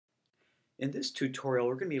In this tutorial,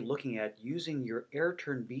 we're going to be looking at using your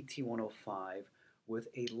AirTurn BT-105 with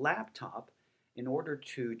a laptop in order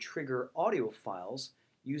to trigger audio files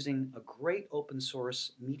using a great open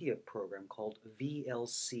source media program called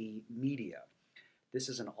VLC Media. This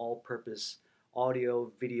is an all-purpose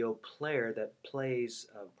audio video player that plays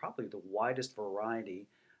probably the widest variety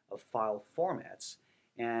of file formats,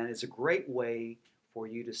 and it's a great way for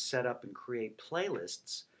you to set up and create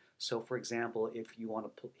playlists. So for example, if you want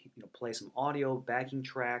to play some audio backing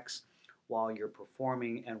tracks while you're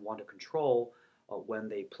performing and want to control when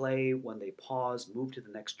they play, when they pause, move to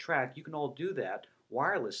the next track, you can all do that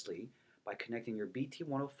wirelessly by connecting your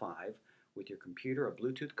BT-105 with your computer, a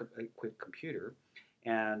Bluetooth equipped computer,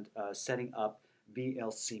 and setting up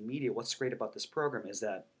VLC Media. What's great about this program is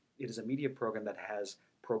that it is a media program that has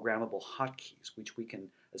programmable hotkeys, which we can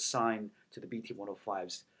assign to the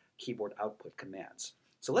BT-105's keyboard output commands.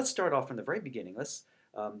 So let's start off from the very beginning. Let's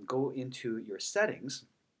go into your settings.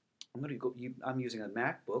 I'm using a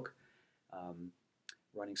MacBook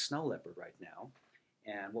running Snow Leopard right now.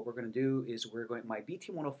 And what we're going to do is my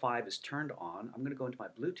BT-105 is turned on. I'm going to go into my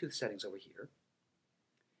Bluetooth settings over here.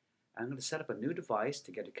 I'm going to set up a new device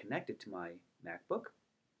to get it connected to my MacBook.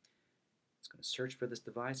 It's going to search for this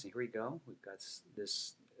device, and here we go. We've got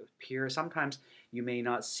this appear. Sometimes you may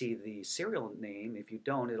not see the serial name. If you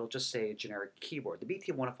don't, it'll just say generic keyboard. The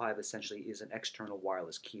BT-105 essentially is an external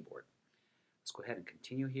wireless keyboard. Let's go ahead and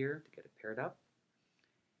continue here to get it paired up.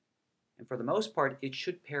 And for the most part, it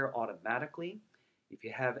should pair automatically. If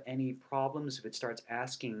you have any problems, if it starts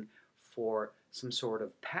asking for some sort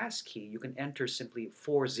of pass key, you can enter simply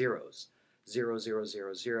 4 zeros,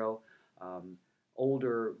 0000.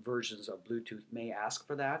 Older versions of Bluetooth may ask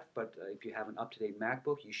for that, but if you have an up-to-date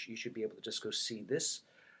MacBook, you should be able to just go see this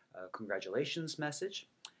congratulations message.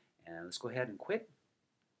 And let's go ahead and quit.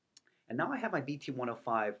 And now I have my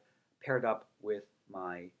BT-105 paired up with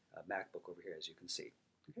my MacBook over here, as you can see.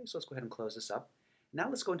 Okay, so let's go ahead and close this up. Now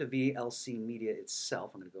let's go into VLC Media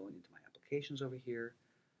itself. I'm going to go into my applications over here.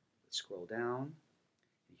 Let's scroll down.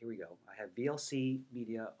 And here we go. I have VLC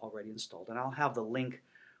Media already installed, and I'll have the link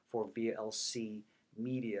for VLC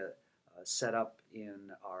Media set up in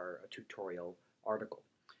our tutorial article.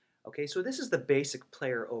 Okay, so this is the basic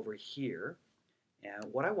player over here, and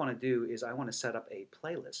what I want to do is I want to set up a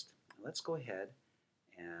playlist. Let's go ahead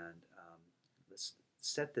and let's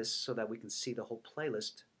set this so that we can see the whole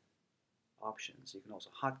playlist options. You can also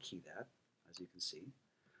hotkey that, as you can see.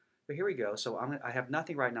 But here we go. So I have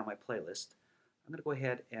nothing right now on my playlist. I'm going to go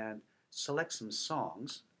ahead and select some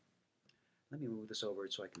songs. Let me move this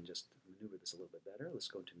over so I can just maneuver this a little bit better.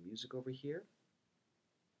 Let's go into music over here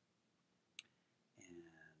and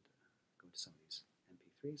go into some of these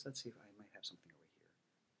MP3s. Let's see if I might have something over here.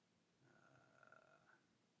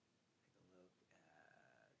 Take a look at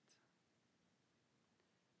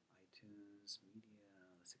iTunes, Media.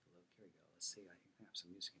 Let's take a look. Here we go. Let's see. I can have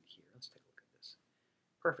some music in here. Let's take a look at this.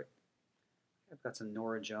 Perfect. I've got some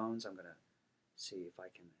Nora Jones. I'm going to see if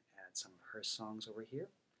I can add some of her songs over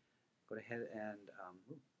here. Go ahead and,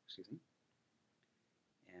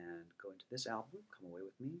 and go into this album, Come Away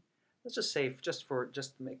With Me. Let's just say, just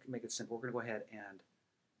to make it simple, we're going to go ahead and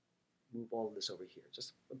move all of this over here.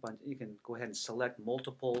 Just a bunch. You can go ahead and select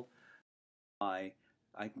multiple. What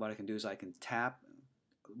I can do is I can tap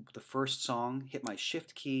the first song, hit my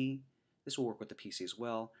Shift key. This will work with the PC as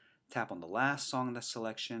well. Tap on the last song in the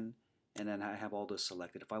selection, and then I have all those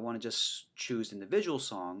selected. If I want to just choose individual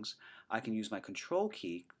songs, I can use my Control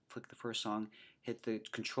key. Click the first song, hit the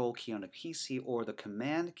Control key on the PC or the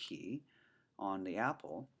Command key on the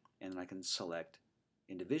Apple, and then I can select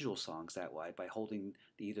individual songs that way by holding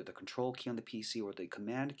either the Control key on the PC or the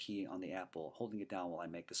Command key on the Apple, holding it down while I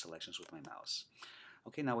make the selections with my mouse.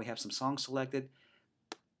 Okay, now we have some songs selected.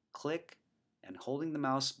 Click and holding the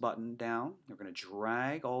mouse button down, we're going to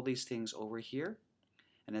drag all these things over here,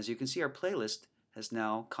 and as you can see, our playlist has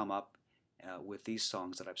now come up with these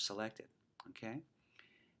songs that I've selected. Okay.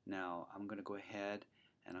 Now I'm going to go ahead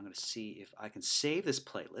and I'm going to see if I can save this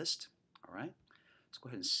playlist. All right, let's go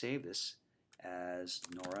ahead and save this as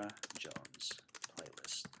Nora Jones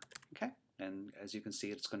playlist. Okay, and as you can see,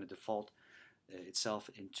 it's going to default itself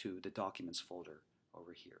into the Documents folder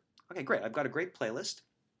over here. Okay, great. I've got a great playlist.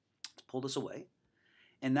 Let's pull this away.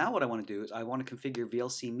 And now what I want to do is I want to configure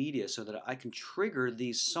VLC Media so that I can trigger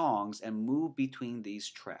these songs and move between these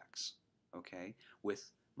tracks, okay, with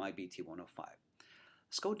my BT-105.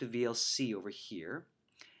 Let's go to VLC over here,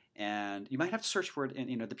 and you might have to search for it, and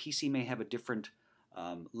the PC may have a different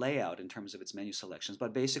layout in terms of its menu selections,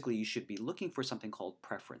 but basically you should be looking for something called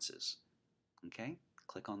Preferences. Okay,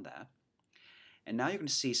 click on that, and now you're going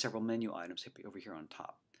to see several menu items over here on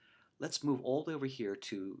top. let's move all the way over here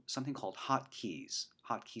to something called hotkeys,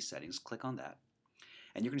 hotkey settings. Click on that.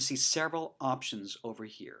 And you're going to see several options over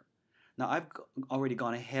here. Now I've already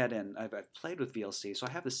gone ahead and I've played with VLC, so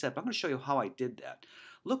I have this set, but I'm going to show you how I did that.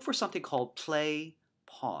 Look for something called play,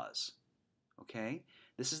 pause. Okay?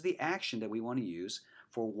 This is the action that we want to use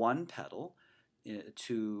for one pedal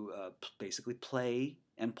to basically play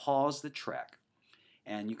and pause the track.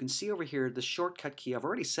 And you can see over here the shortcut key. I've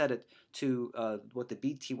already set it to what the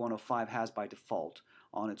BT-105 has by default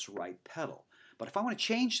on its right pedal. But if I want to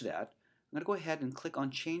change that, I'm going to go ahead and click on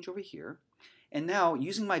change over here. And now,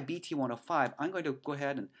 using my BT-105, I'm going to go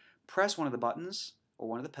ahead and press one of the buttons or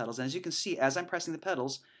one of the pedals. And as you can see, as I'm pressing the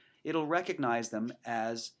pedals, it'll recognize them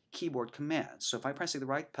as keyboard commands. So if I'm pressing the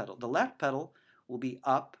right pedal, the left pedal will be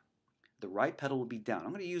up, the right pedal will be down.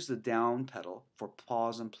 I'm going to use the down pedal for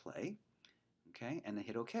pause and play. Okay, and then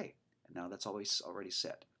hit OK. And now that's already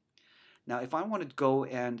set. Now if I want to go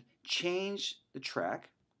and change the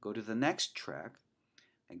track, go to the next track.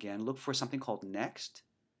 Again, look for something called next.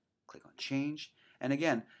 Click on change. And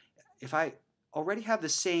again, if I already have the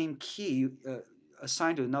same key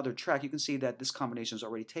assigned to another track, you can see that this combination is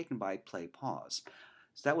already taken by play pause.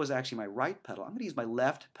 So that was actually my right pedal. I'm going to use my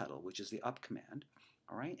left pedal, which is the up command.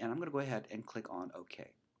 All right, and I'm going to go ahead and click on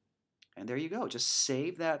OK. And there you go. Just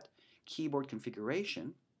save that keyboard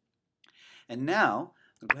configuration. And now,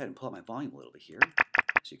 I'm going to go ahead and pull up my volume a little bit here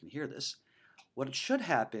so you can hear this. What should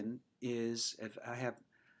happen is if I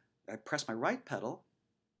press my right pedal,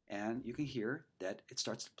 and you can hear that it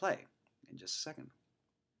starts to play in just a second.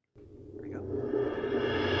 There we go.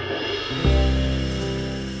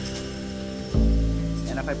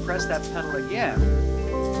 And if I press that pedal again,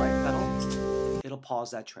 right pedal, it'll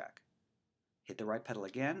pause that track. Hit the right pedal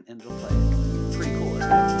again, and it'll play. Pretty cool,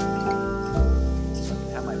 isn't it? So I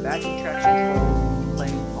can have my backing tracks controlled, play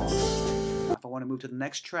and pause. Now if I want to move to the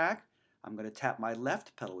next track, I'm going to tap my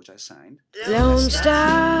left pedal, which I signed. Lone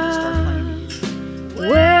Star, start playing immediately.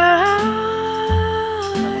 where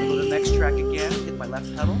I'm going to go to the next track again, hit my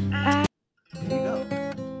left pedal. There you go.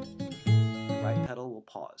 The right pedal will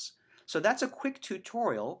pause. So that's a quick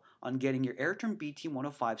tutorial on getting your AirTurn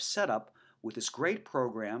BT-105 set up with this great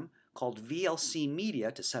program called VLC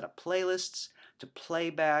Media to set up playlists, to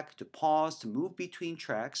playback, to pause, to move between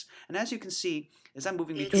tracks. And as you can see, as I'm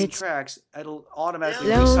moving between tracks, it'll automatically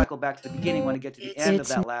recycle back to the beginning when I get to the end of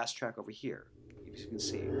that last track over here, as you can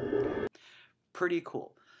see. Okay. Pretty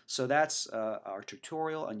cool. So that's our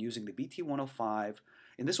tutorial on using the BT-105,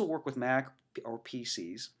 and this will work with Mac or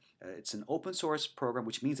PCs. It's an open source program,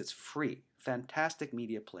 which means it's free. Fantastic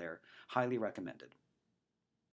media player, highly recommended.